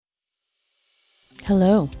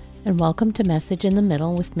Hello, and welcome to Message in the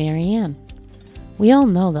Middle with Marianne. We all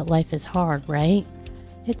know that life is hard, right?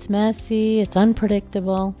 It's messy, it's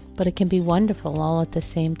unpredictable, but it can be wonderful all at the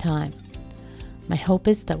same time. My hope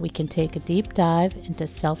is that we can take a deep dive into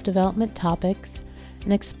self-development topics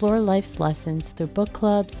and explore life's lessons through book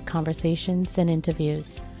clubs, conversations, and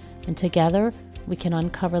interviews. And together, we can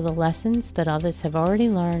uncover the lessons that others have already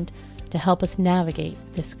learned to help us navigate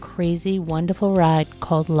this crazy, wonderful ride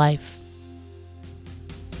called life.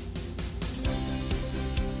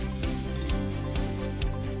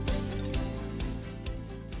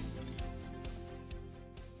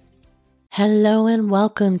 Hello and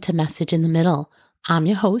welcome to Message in the Middle. I'm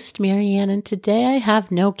your host, Marianne, and today I have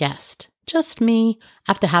no guest, just me.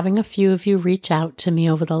 After having a few of you reach out to me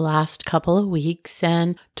over the last couple of weeks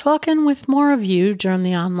and talking with more of you during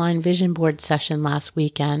the online vision board session last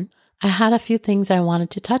weekend, I had a few things I wanted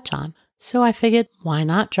to touch on, so I figured why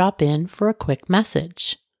not drop in for a quick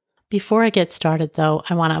message. Before I get started though,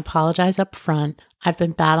 I want to apologize up front. I've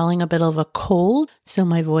been battling a bit of a cold, so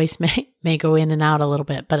my voice may go in and out a little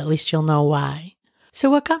bit, but at least you'll know why.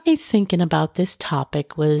 So what got me thinking about this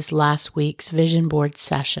topic was last week's vision board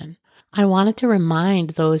session. I wanted to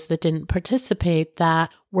remind those that didn't participate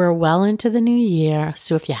that we're well into the new year,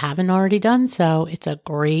 so if you haven't already done so, it's a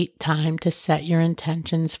great time to set your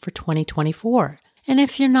intentions for 2024. And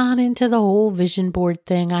if you're not into the whole vision board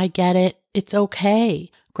thing, I get it. It's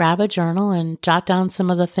okay. Grab a journal and jot down some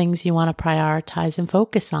of the things you want to prioritize and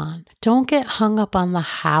focus on. Don't get hung up on the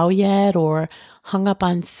how yet or hung up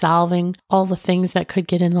on solving all the things that could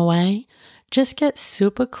get in the way. Just get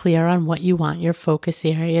super clear on what you want your focus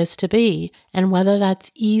areas to be, and whether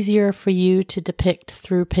that's easier for you to depict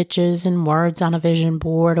through pictures and words on a vision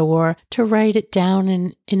board or to write it down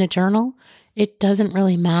in a journal, it doesn't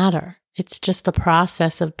really matter. It's just the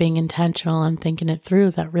process of being intentional and thinking it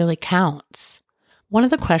through that really counts. One of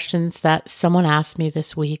the questions that someone asked me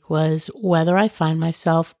this week was whether I find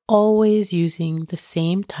myself always using the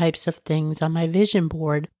same types of things on my vision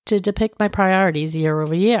board to depict my priorities year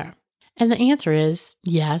over year. And the answer is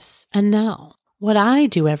yes and no. What I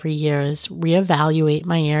do every year is reevaluate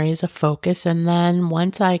my areas of focus, and then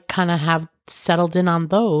once I kind of have settled in on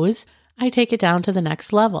those, I take it down to the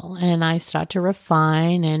next level and I start to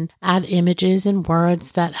refine and add images and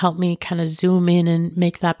words that help me kind of zoom in and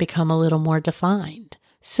make that become a little more defined.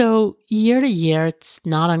 So year to year, it's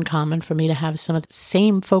not uncommon for me to have some of the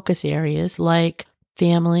same focus areas like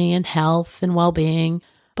family and health and well-being,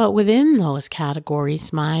 but within those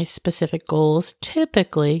categories, my specific goals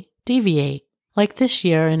typically deviate. Like this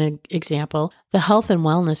year, in an example, the health and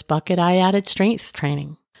wellness bucket, I added strength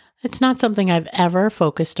training. It's not something I've ever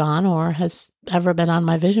focused on or has ever been on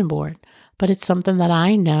my vision board, but it's something that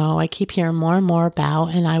I know I keep hearing more and more about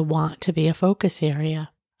and I want to be a focus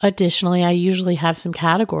area. Additionally, I usually have some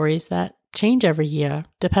categories that change every year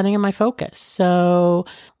depending on my focus. So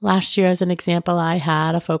last year, as an example, I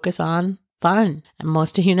had a focus on fun, and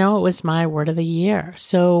most of you know it was my word of the year.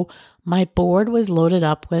 So my board was loaded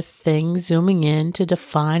up with things zooming in to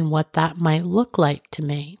define what that might look like to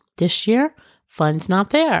me. This year, fun's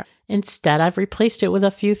not there. Instead, I've replaced it with a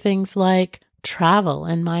few things like travel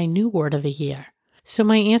and my new word of the year. So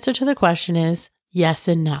my answer to the question is yes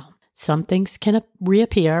and no. Some things can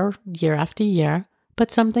reappear year after year,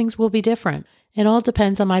 but some things will be different. It all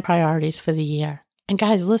depends on my priorities for the year. And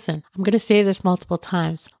guys, listen, I'm going to say this multiple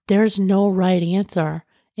times. There's no right answer.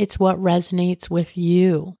 It's what resonates with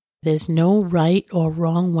you. There's no right or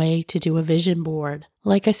wrong way to do a vision board.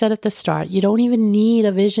 Like I said at the start, you don't even need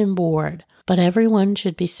a vision board. But everyone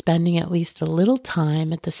should be spending at least a little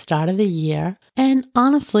time at the start of the year and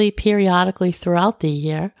honestly, periodically throughout the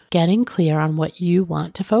year, getting clear on what you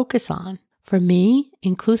want to focus on. For me,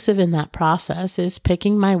 inclusive in that process is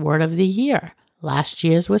picking my word of the year. Last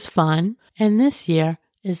year's was fun, and this year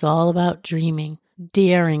is all about dreaming,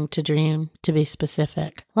 daring to dream, to be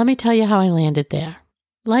specific. Let me tell you how I landed there.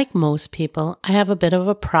 Like most people, I have a bit of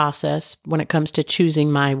a process when it comes to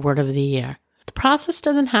choosing my word of the year. The process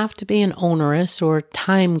doesn't have to be an onerous or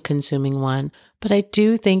time-consuming one, but I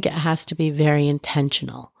do think it has to be very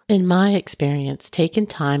intentional. In my experience, taking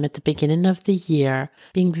time at the beginning of the year,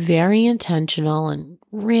 being very intentional and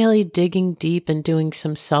really digging deep and doing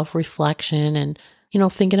some self-reflection and,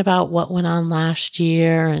 thinking about what went on last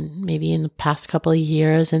year and maybe in the past couple of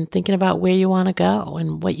years and thinking about where you want to go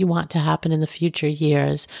and what you want to happen in the future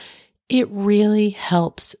years. It really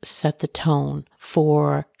helps set the tone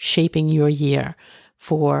for shaping your year,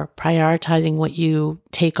 for prioritizing what you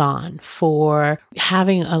take on, for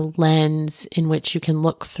having a lens in which you can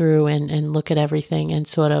look through and look at everything and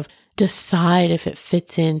sort of decide if it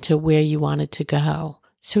fits into where you want it to go.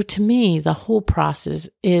 So to me, the whole process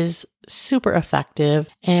is super effective.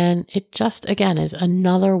 And it just, again, is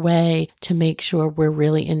another way to make sure we're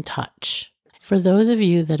really in touch. For those of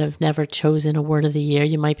you that have never chosen a word of the year,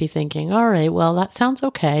 you might be thinking, all right, well, that sounds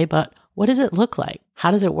okay, but what does it look like?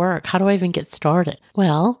 How does it work? How do I even get started?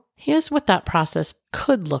 Well, here's what that process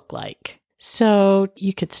could look like. So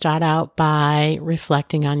you could start out by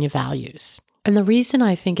reflecting on your values. And the reason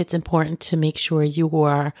I think it's important to make sure you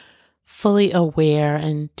are fully aware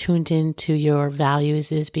and tuned into your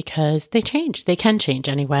values is because they change. They can change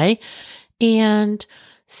anyway. And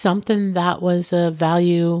something that was a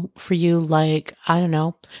value for you, like, I don't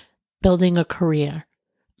know, building a career.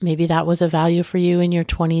 Maybe that was a value for you in your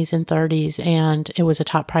 20s and 30s, and it was a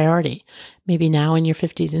top priority. Maybe now in your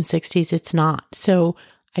 50s and 60s, it's not. So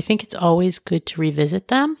I think it's always good to revisit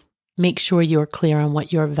them. Make sure you're clear on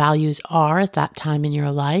what your values are at that time in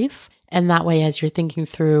your life. And that way, as you're thinking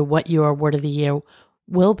through what your word of the year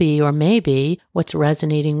will be or may be, what's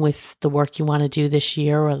resonating with the work you want to do this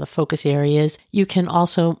year or the focus areas, you can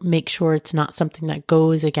also make sure it's not something that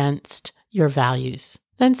goes against your values.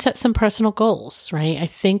 Then set some personal goals, right? I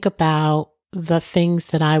think about the things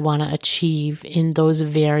that I want to achieve in those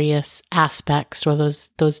various aspects or those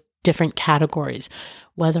different categories,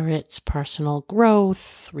 whether it's personal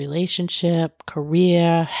growth, relationship,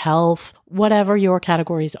 career, health, whatever your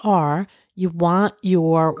categories are. You want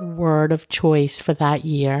your word of choice for that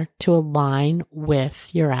year to align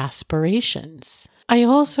with your aspirations. I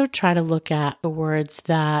also try to look at the words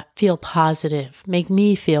that feel positive, make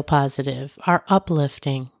me feel positive, are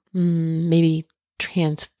uplifting, maybe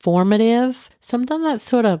transformative, something that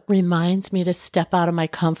sort of reminds me to step out of my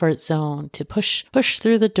comfort zone, to push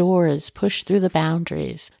through the doors, push through the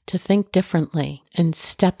boundaries, to think differently and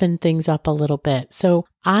stepping things up a little bit. So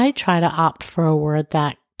I try to opt for a word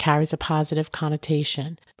that carries a positive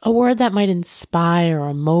connotation, a word that might inspire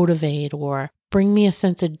or motivate or bring me a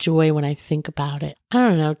sense of joy when I think about it. I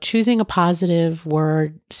don't know, choosing a positive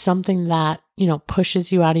word, something that,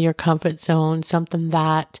 pushes you out of your comfort zone, something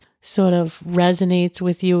that sort of resonates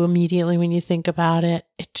with you immediately when you think about it.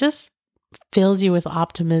 It just fills you with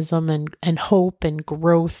optimism and hope and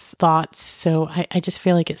growth thoughts. So I just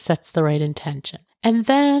feel like it sets the right intention. And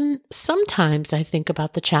then sometimes I think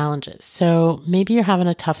about the challenges. So maybe you're having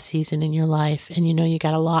a tough season in your life and you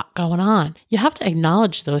got a lot going on. You have to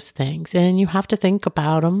acknowledge those things and you have to think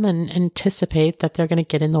about them and anticipate that they're going to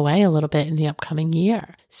get in the way a little bit in the upcoming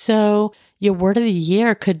year. So your word of the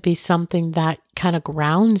year could be something that kind of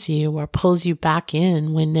grounds you or pulls you back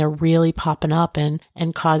in when they're really popping up and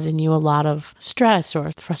causing you a lot of stress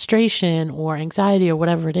or frustration or anxiety or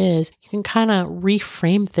whatever it is. You can kind of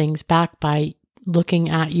reframe things back by looking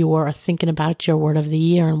at or thinking about your word of the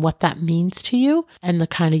year and what that means to you and the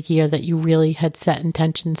kind of year that you really had set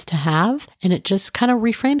intentions to have. And it just kind of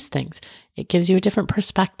reframes things. It gives you a different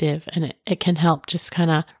perspective and it can help just kind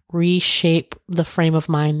of reshape the frame of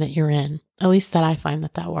mind that you're in. At least that I find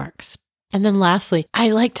that works. And then lastly, I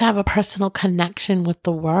like to have a personal connection with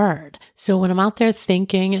the word. So when I'm out there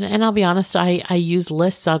thinking, and I'll be honest, I use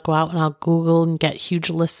lists. I'll go out and I'll Google and get huge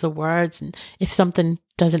lists of words. And if something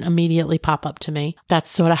doesn't immediately pop up to me, that's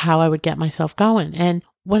sort of how I would get myself going. And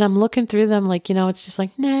when I'm looking through them, it's just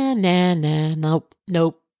like, nah, nope.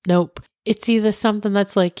 It's either something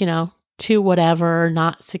that's like, to whatever,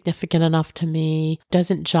 not significant enough to me,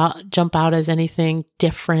 doesn't jump out as anything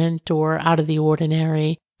different or out of the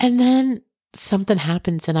ordinary. And then something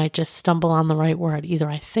happens and I just stumble on the right word. Either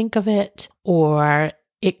I think of it or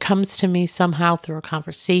it comes to me somehow through a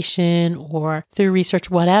conversation or through research,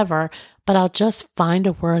 whatever, but I'll just find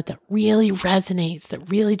a word that really resonates, that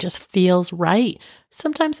really just feels right.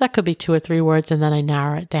 Sometimes that could be 2 or 3 words and then I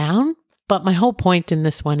narrow it down. But my whole point in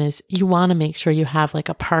this one is you want to make sure you have like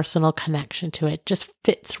a personal connection to it. It just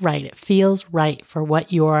fits right. It feels right for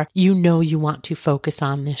what you want to focus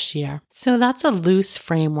on this year. So that's a loose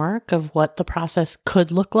framework of what the process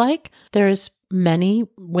could look like. There's many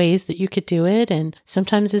ways that you could do it. And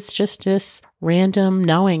sometimes it's just this random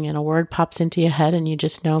knowing and a word pops into your head and you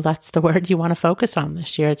just know that's the word you want to focus on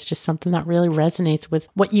this year. It's just something that really resonates with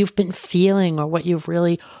what you've been feeling or what you've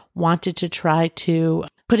really wanted to try to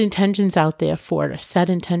put intentions out there for, to set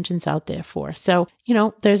intentions out there for. So,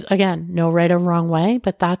 there's, again, no right or wrong way,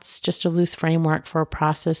 but that's just a loose framework for a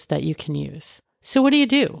process that you can use. So what do you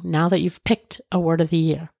do now that you've picked a word of the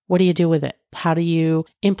year? What do you do with it? How do you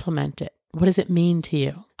implement it? What does it mean to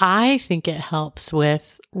you? I think it helps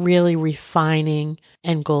with really refining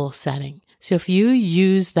and goal setting. So if you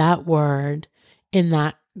use that word in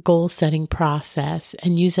that goal setting process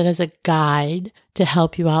and use it as a guide to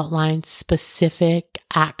help you outline specific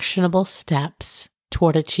actionable steps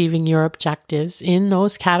toward achieving your objectives in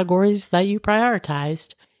those categories that you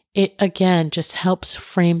prioritized, it again just helps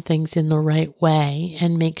frame things in the right way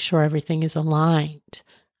and make sure everything is aligned.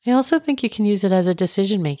 I also think you can use it as a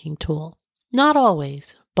decision-making tool. Not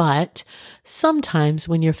always, but sometimes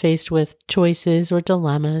when you're faced with choices or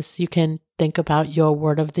dilemmas, you can think about your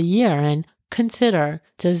word of the year and consider,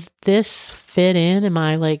 does this fit in? Am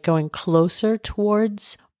I going closer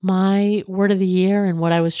towards my word of the year and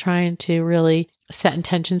what I was trying to really set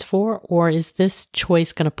intentions for? Or is this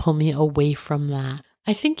choice going to pull me away from that?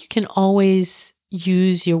 I think you can always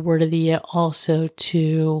use your word of the year also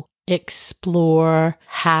to explore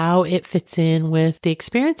how it fits in with the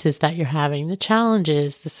experiences that you're having, the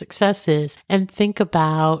challenges, the successes, and think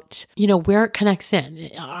about, where it connects in.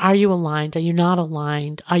 Are you aligned? Are you not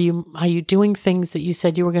aligned? Are you doing things that you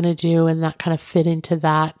said you were going to do and that kind of fit into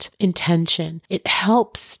that intention? It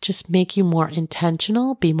helps just make you more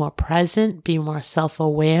intentional, be more present, be more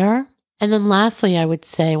self-aware. And then lastly, I would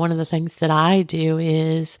say one of the things that I do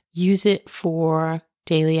is use it for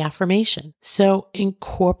daily affirmation. So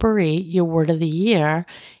incorporate your word of the year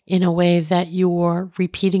in a way that you're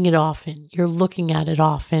repeating it often, you're looking at it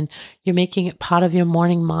often, you're making it part of your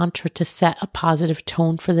morning mantra to set a positive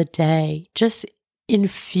tone for the day. Just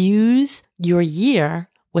infuse your year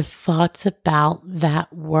with thoughts about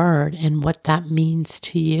that word and what that means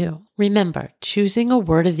to you. Remember, choosing a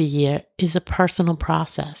word of the year is a personal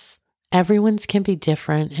process. Everyone's can be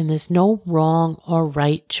different and there's no wrong or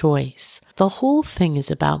right choice. The whole thing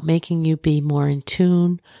is about making you be more in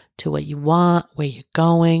tune to what you want, where you're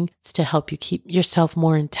going. It's to help you keep yourself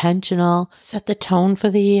more intentional, set the tone for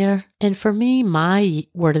the year. And for me, my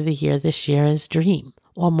word of the year this year is dream,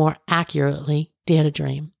 or more accurately, dare to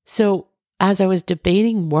dream. So as I was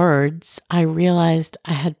debating words, I realized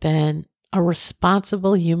I had been a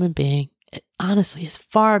responsible human being, honestly, as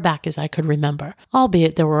far back as I could remember,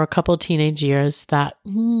 albeit there were a couple of teenage years that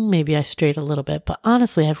maybe I strayed a little bit, but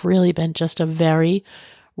honestly, I've really been just a very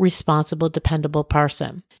responsible, dependable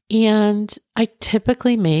person. And I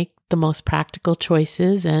typically make the most practical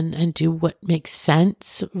choices and do what makes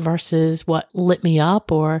sense versus what lit me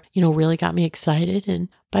up or, really got me excited. And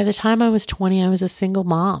by the time I was 20, I was a single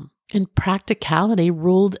mom, and practicality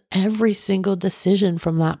ruled every single decision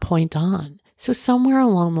from that point on. So somewhere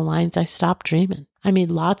along the lines, I stopped dreaming. I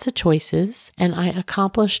made lots of choices and I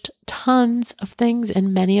accomplished tons of things,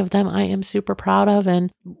 and many of them I am super proud of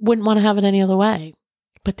and wouldn't want to have it any other way.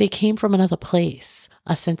 But they came from another place,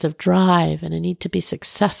 a sense of drive and a need to be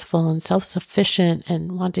successful and self-sufficient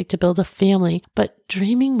and wanting to build a family. But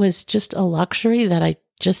dreaming was just a luxury that I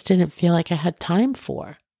just didn't feel like I had time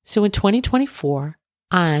for. So in 2024,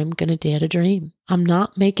 I'm going to dare to dream. I'm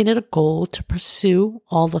not making it a goal to pursue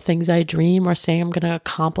all the things I dream or say I'm going to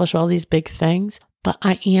accomplish all these big things, but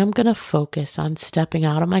I am going to focus on stepping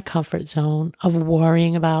out of my comfort zone of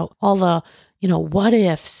worrying about all the, what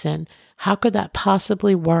ifs and how could that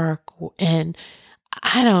possibly work? And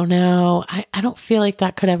I don't know. I don't feel like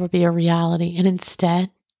that could ever be a reality. And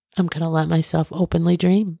instead, I'm going to let myself openly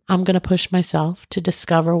dream. I'm going to push myself to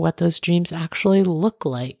discover what those dreams actually look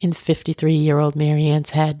like in 53-year-old Marianne's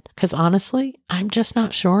head. Because honestly, I'm just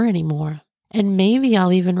not sure anymore. And maybe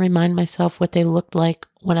I'll even remind myself what they looked like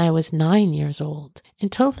when I was 9 years old.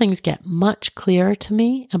 Until things get much clearer to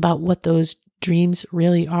me about what those dreams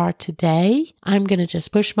really are today, I'm going to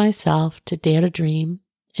just push myself to dare to dream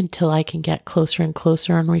until I can get closer and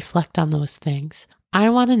closer and reflect on those things. I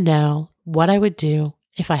want to know what I would do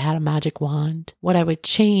if I had a magic wand, what I would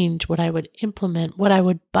change, what I would implement, what I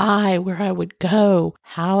would buy, where I would go,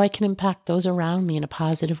 how I can impact those around me in a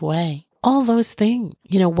positive way. All those things,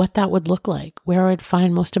 what that would look like, where I'd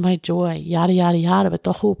find most of my joy, yada, yada, yada. But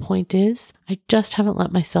the whole point is, I just haven't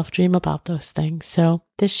let myself dream about those things. So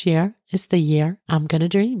this year is the year I'm going to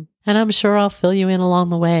dream. And I'm sure I'll fill you in along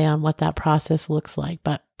the way on what that process looks like.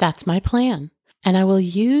 But that's my plan. And I will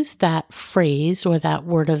use that phrase or that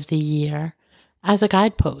word of the year as a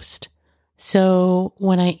guidepost. So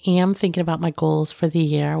when I am thinking about my goals for the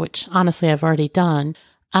year, which honestly I've already done,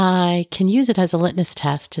 I can use it as a litmus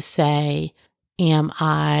test to say, am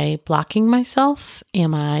I blocking myself?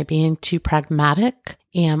 Am I being too pragmatic?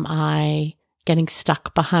 Am I getting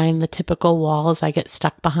stuck behind the typical walls I get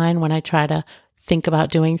stuck behind when I try to think about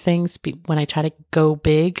doing things, when I try to go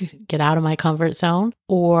big, get out of my comfort zone?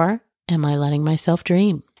 Or am I letting myself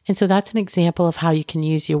dream? And so that's an example of how you can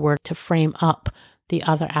use your word to frame up the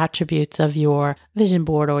other attributes of your vision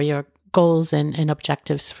board or your goals and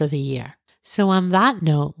objectives for the year. So on that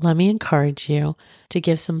note, let me encourage you to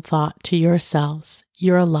give some thought to yourselves,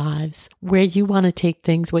 your lives, where you want to take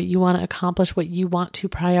things, what you want to accomplish, what you want to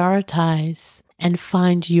prioritize, and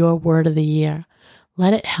find your word of the year.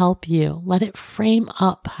 Let it help you. Let it frame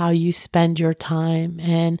up how you spend your time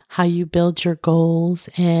and how you build your goals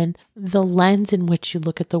and the lens in which you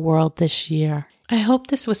look at the world this year. I hope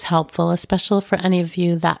this was helpful, especially for any of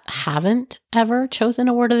you that haven't ever chosen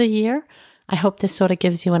a word of the year. I hope this sort of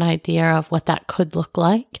gives you an idea of what that could look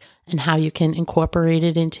like and how you can incorporate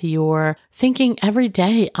it into your thinking every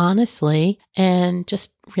day, honestly, and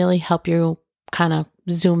just really help you kind of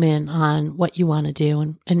zoom in on what you want to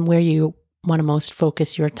do and where you want to most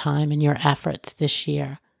focus your time and your efforts this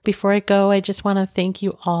year. Before I go, I just want to thank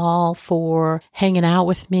you all for hanging out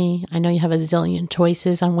with me. I know you have a zillion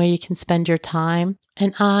choices on where you can spend your time,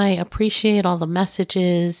 and I appreciate all the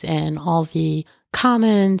messages and all the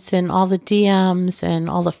comments and all the DMs and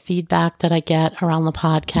all the feedback that I get around the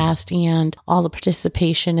podcast and all the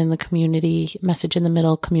participation in the community, Message in the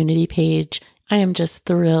Middle community page. I am just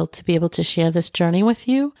thrilled to be able to share this journey with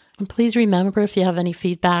you. And please remember, if you have any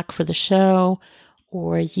feedback for the show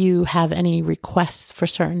or you have any requests for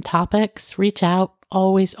certain topics, reach out.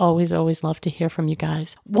 Always, always, always love to hear from you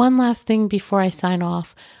guys. One last thing before I sign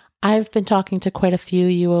off. I've been talking to quite a few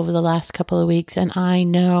of you over the last couple of weeks, and I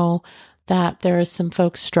know that there are some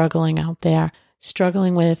folks struggling out there,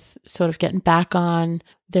 struggling with sort of getting back on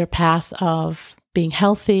their path of being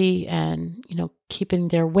healthy and, keeping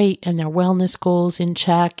their weight and their wellness goals in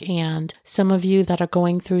check. And some of you that are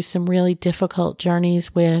going through some really difficult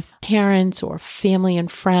journeys with parents or family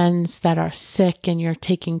and friends that are sick and you're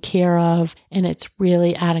taking care of, and it's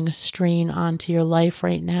really adding a strain onto your life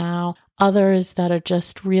right now. Others that are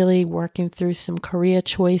just really working through some career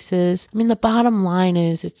choices. I mean, the bottom line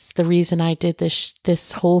is it's the reason I did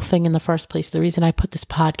this whole thing in the first place, the reason I put this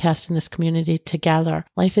podcast and this community together.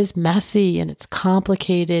 Life is messy and it's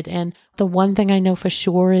complicated. And the one thing I know for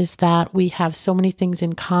sure is that we have so many things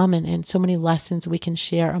in common and so many lessons we can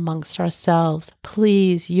share amongst ourselves.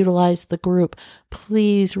 Please utilize the group.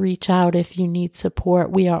 Please reach out if you need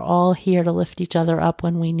support. We are all here to lift each other up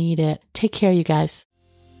when we need it. Take care, you guys.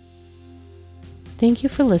 Thank you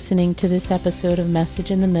for listening to this episode of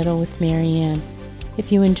Message in the Middle with Marianne.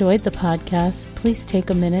 If you enjoyed the podcast, please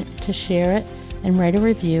take a minute to share it and write a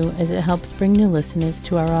review, as it helps bring new listeners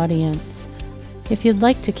to our audience. If you'd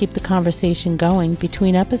like to keep the conversation going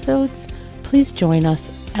between episodes, please join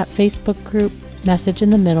us at Facebook group Message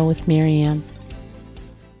in the Middle with Marianne.